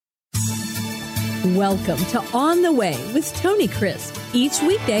Welcome to On the Way with Tony Crisp. Each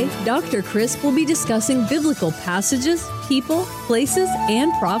weekday, Dr. Crisp will be discussing biblical passages, people, places,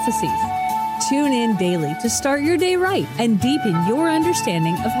 and prophecies. Tune in daily to start your day right and deepen your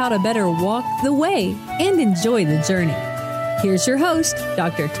understanding of how to better walk the way and enjoy the journey. Here's your host,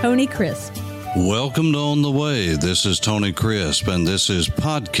 Dr. Tony Crisp. Welcome to On the Way. This is Tony Crisp, and this is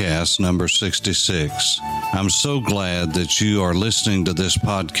podcast number 66. I'm so glad that you are listening to this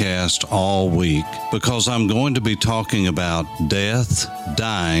podcast all week because I'm going to be talking about death,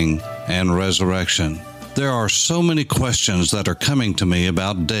 dying, and resurrection. There are so many questions that are coming to me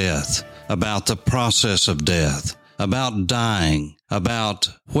about death, about the process of death, about dying, about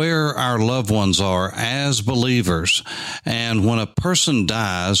where our loved ones are as believers. And when a person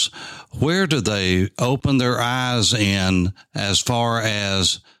dies, where do they open their eyes in as far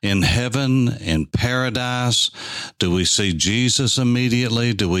as in heaven, in paradise? Do we see Jesus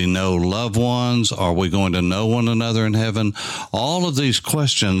immediately? Do we know loved ones? Are we going to know one another in heaven? All of these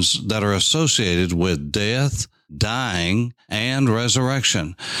questions that are associated with death, dying, and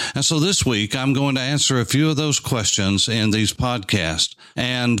resurrection. And so this week, I'm going to answer a few of those questions in these podcasts.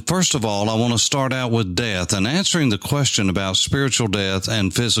 And first of all, I want to start out with death and answering the question about spiritual death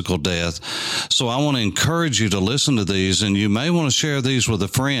and physical death. So I want to encourage you to listen to these, and you may want to share these with a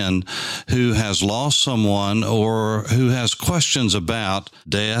friend who has lost someone or who has questions about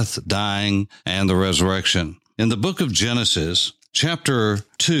death, dying, and the resurrection. In the book of Genesis, chapter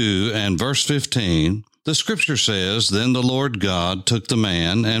 2 and verse 15, the scripture says, "Then the Lord God took the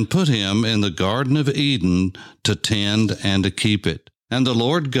man and put him in the Garden of Eden to tend and to keep it. And the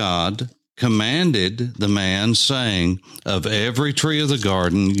Lord God commanded the man, saying, Of every tree of the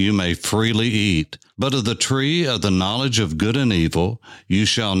garden you may freely eat, but of the tree of the knowledge of good and evil you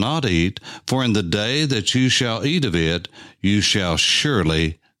shall not eat, for in the day that you shall eat of it, you shall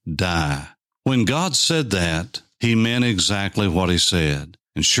surely die." When God said that, he meant exactly what he said.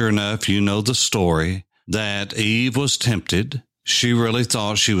 And sure enough, you know the story, that Eve was tempted. She really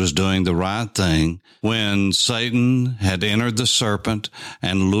thought she was doing the right thing. When Satan had entered the serpent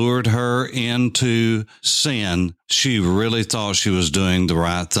and lured her into sin, she really thought she was doing the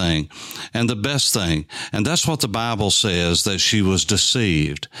right thing and the best thing. And that's what the Bible says, that she was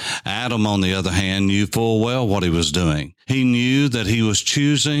deceived. Adam, on the other hand, knew full well what he was doing. He knew that he was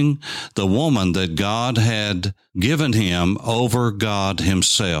choosing the woman that God had given him over God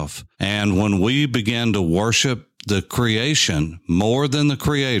himself. And when we begin to worship the creation more than the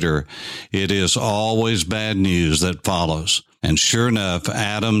Creator, it is always bad news that follows. And sure enough,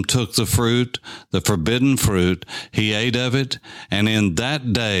 Adam took the fruit, the forbidden fruit. He ate of it, and in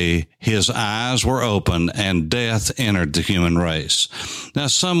that day, his eyes were opened, and death entered the human race. Now,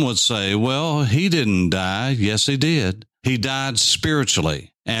 some would say, well, he didn't die. Yes, he did. He died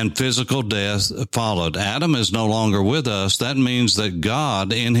spiritually, and physical death followed. Adam is no longer with us. That means that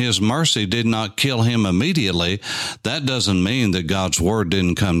God, in his mercy, did not kill him immediately. That doesn't mean that God's word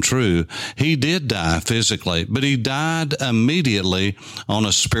didn't come true. He did die physically, but he died immediately on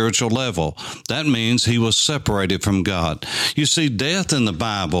a spiritual level. That means he was separated from God. You see, death in the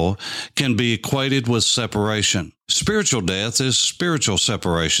Bible can be equated with separation. Spiritual death is spiritual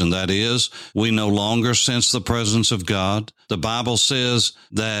separation. That is, we no longer sense the presence of God. The Bible says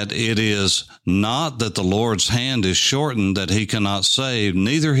that it is not that the Lord's hand is shortened that he cannot save,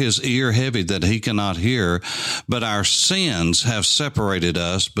 neither his ear heavy that he cannot hear, but our sins have separated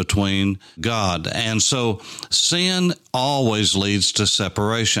us between God. And so sin always leads to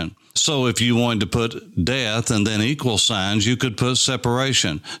separation. So if you wanted to put death and then equal signs, you could put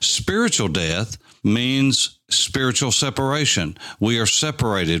separation. Spiritual death means spiritual separation. We are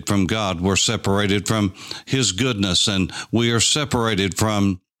separated from God. We're separated from his goodness, and we are separated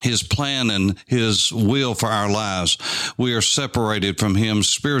from his plan and his will for our lives. We are separated from him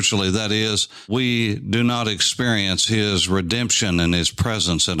spiritually. That is, we do not experience his redemption and his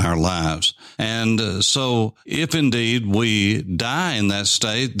presence in our lives. And so if indeed we die in that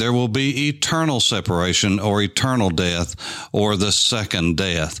state, there will be eternal separation or eternal death or the second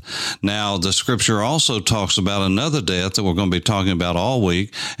death. Now, the scripture also talks about another death that we're going to be talking about all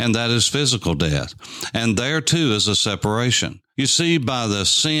week, and that is physical death. And there too is a separation. You see, by the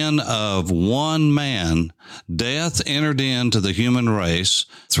sin of one man, death entered into the human race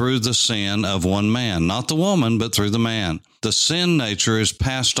through the sin of one man, not the woman, but through the man. The sin nature is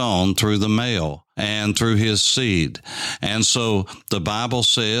passed on through the male and through his seed. And so the Bible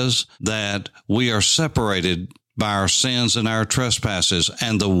says that we are separated by our sins and our trespasses,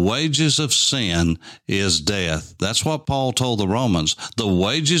 and the wages of sin is death. That's what Paul told the Romans. The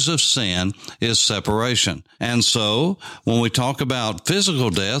wages of sin is separation. And so when we talk about physical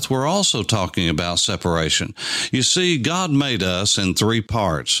death, we're also talking about separation. You see, God made us in three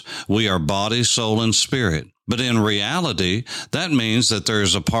parts. We are body, soul, and spirit. But in reality, that means that there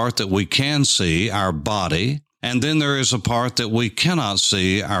is a part that we can see, our body, and then there is a part that we cannot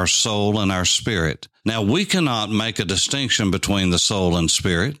see, our soul and our spirit. Now, we cannot make a distinction between the soul and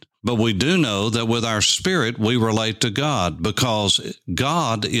spirit, but we do know that with our spirit, we relate to God because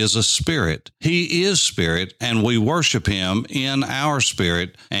God is a spirit. He is spirit, and we worship him in our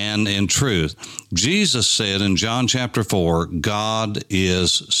spirit and in truth. Jesus said in John chapter 4, God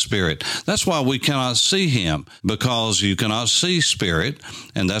is spirit. That's why we cannot see him, because you cannot see spirit.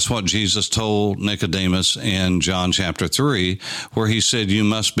 And that's what Jesus told Nicodemus in John chapter 3, where he said, you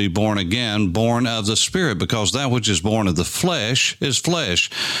must be born again, born of the spirit, because that which is born of the flesh is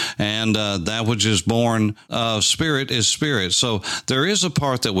flesh. And that which is born of spirit is spirit. So there is a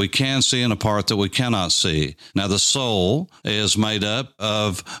part that we can see and a part that we cannot see. Now, the soul is made up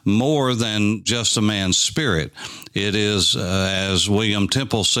of more than just a man's spirit. It is, as William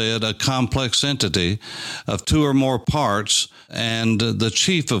Temple said, a complex entity of two or more parts, and the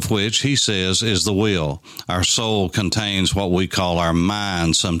chief of which, he says, is the will. Our soul contains what we call our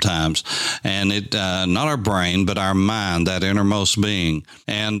mind sometimes, and it not our brain, but our mind, that innermost being.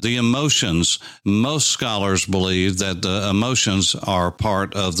 And the emotions, most scholars believe that the emotions are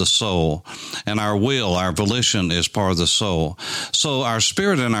part of the soul, and our will, our volition, is part of the soul. So our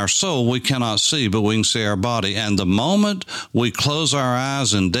spirit and our soul we cannot see, but we can see our body. And the moment we close our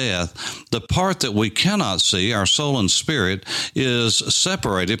eyes in death, the part that we cannot see, our soul and spirit, is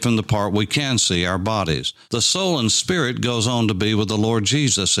separated from the part we can see, our bodies. The soul and spirit goes on to be with the Lord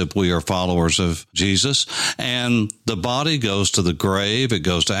Jesus if we are followers of Jesus, and the body goes to the grave, it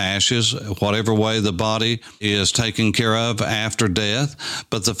goes to ashes, whatever way the body is taken care of after death.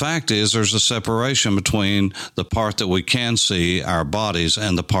 But the fact is there's a separation between the part that we can see, our bodies,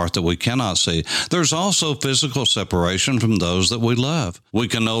 and the part that we cannot see. There's also physical separation from those that we love. We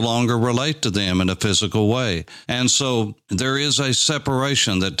can no longer relate to them in a physical way. And so there is a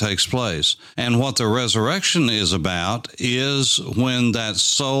separation that takes place. And what the resurrection is about is when that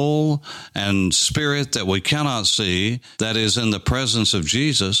soul and spirit that we cannot see, that is in the presence of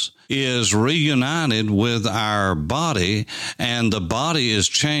Jesus, is reunited with our body, and the body is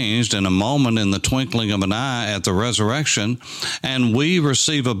changed in a moment, in the twinkling of an eye at the resurrection, and we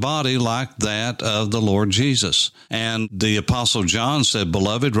receive a body like that of the Lord Jesus. And the Apostle John said,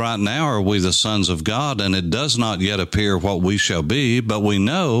 Beloved, right now are we the sons of God, and it does not yet appear what we shall be, but we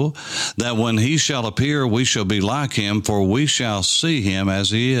know that when he shall appear, we shall be like him, for we shall see him as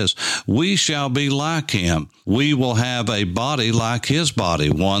he is. We shall be like him. We will have a body like his body,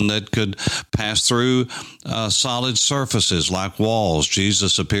 one that could pass through solid surfaces like walls.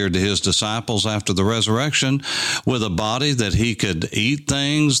 Jesus appeared to his disciples after the resurrection with a body that he could eat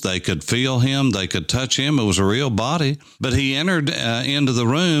things, they could feel him, they could touch him. It was a real body. But he entered into the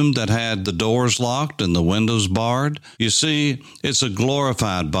room that had the doors locked and the windows barred. You see, it's a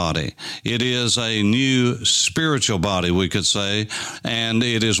glorified body. It is a new spiritual body, we could say, and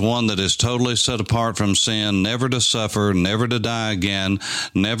it is one that is totally set apart from sin, never to suffer, never to die again,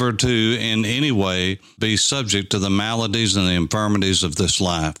 never to in any way be subject to the maladies and the infirmities of this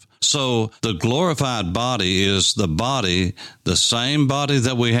life. So the glorified body is the body, the same body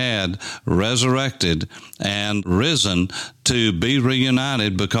that we had, resurrected and risen to be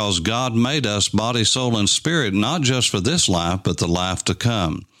reunited, because God made us body, soul, and spirit, not just for this life, but the life to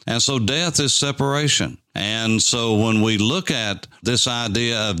come. And so death is separation. And so when we look at this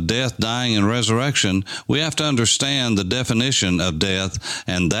idea of death, dying, and resurrection, we have to understand the definition of death,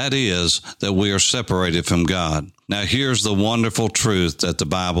 and that is that we are separated from God. Now, here's the wonderful truth that the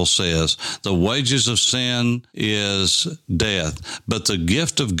Bible says. The wages of sin is death, but the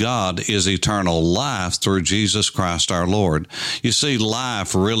gift of God is eternal life through Jesus Christ our Lord. You see,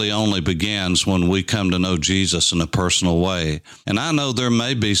 life really only begins when we come to know Jesus in a personal way. And I know there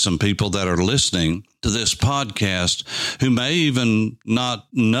may be some people that are listening to this podcast who may even not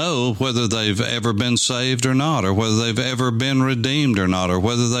know whether they've ever been saved or not, or whether they've ever been redeemed or not, or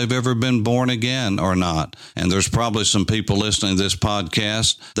whether they've ever been born again or not. And there's probably some people listening to this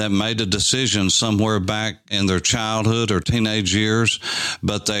podcast that made a decision somewhere back in their childhood or teenage years,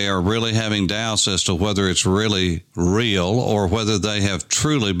 but they are really having doubts as to whether it's really real or whether they have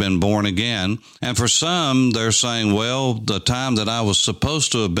truly been born again. And for some, they're saying, well, the time that I was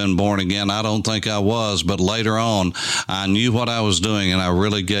supposed to have been born again, I don't think I was. was, but later on, I knew what I was doing and I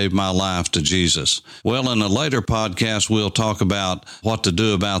really gave my life to Jesus. Well, in a later podcast, we'll talk about what to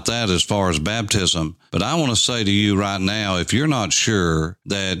do about that as far as baptism. But I want to say to you right now, if you're not sure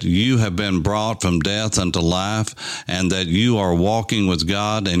that you have been brought from death unto life and that you are walking with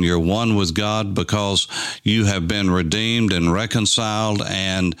God and you're one with God because you have been redeemed and reconciled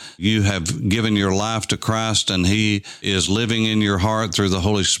and you have given your life to Christ and He is living in your heart through the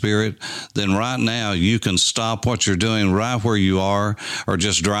Holy Spirit, then right now you can stop what you're doing right where you are or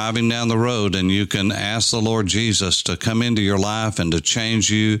just driving down the road and you can ask the Lord Jesus to come into your life and to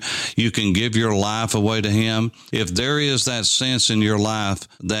change you. You can give your life away to Him. If there is that sense in your life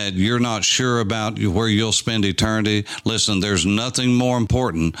that you're not sure about where you'll spend eternity, listen, there's nothing more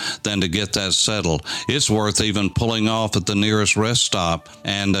important than to get that settled. It's worth even pulling off at the nearest rest stop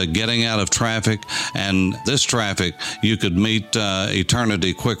and getting out of traffic. And this traffic, you could meet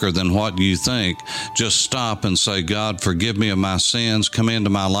eternity quicker than what you think. Just stop and say, God, forgive me of my sins. Come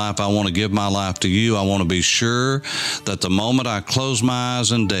into my life. I want to give my life to you. I want to be sure that the moment I close my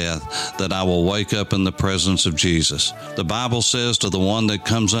eyes in death, that I will wake up in the presence of Jesus. The Bible says, to the one that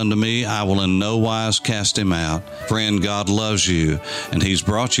comes unto me, I will in no wise cast him out. Friend, God loves you, and He's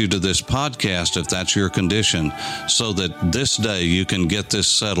brought you to this podcast, if that's your condition, so that this day you can get this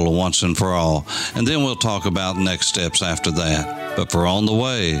settled once and for all. And then we'll talk about next steps after that. But for On the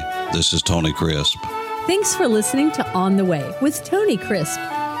Way, this is Tony Crisp. Thanks for listening to On the Way with Tony Crisp.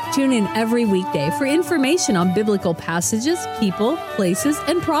 Tune in every weekday for information on biblical passages, people, places,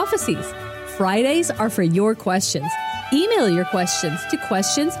 and prophecies. Fridays are for your questions. Email your questions to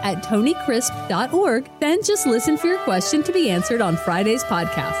questions@tonycrisp.org. Then just listen for your question to be answered on Friday's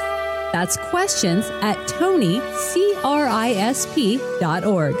podcast. That's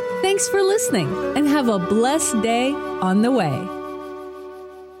questions@tonycrisp.org. Thanks for listening and have a blessed day on the way.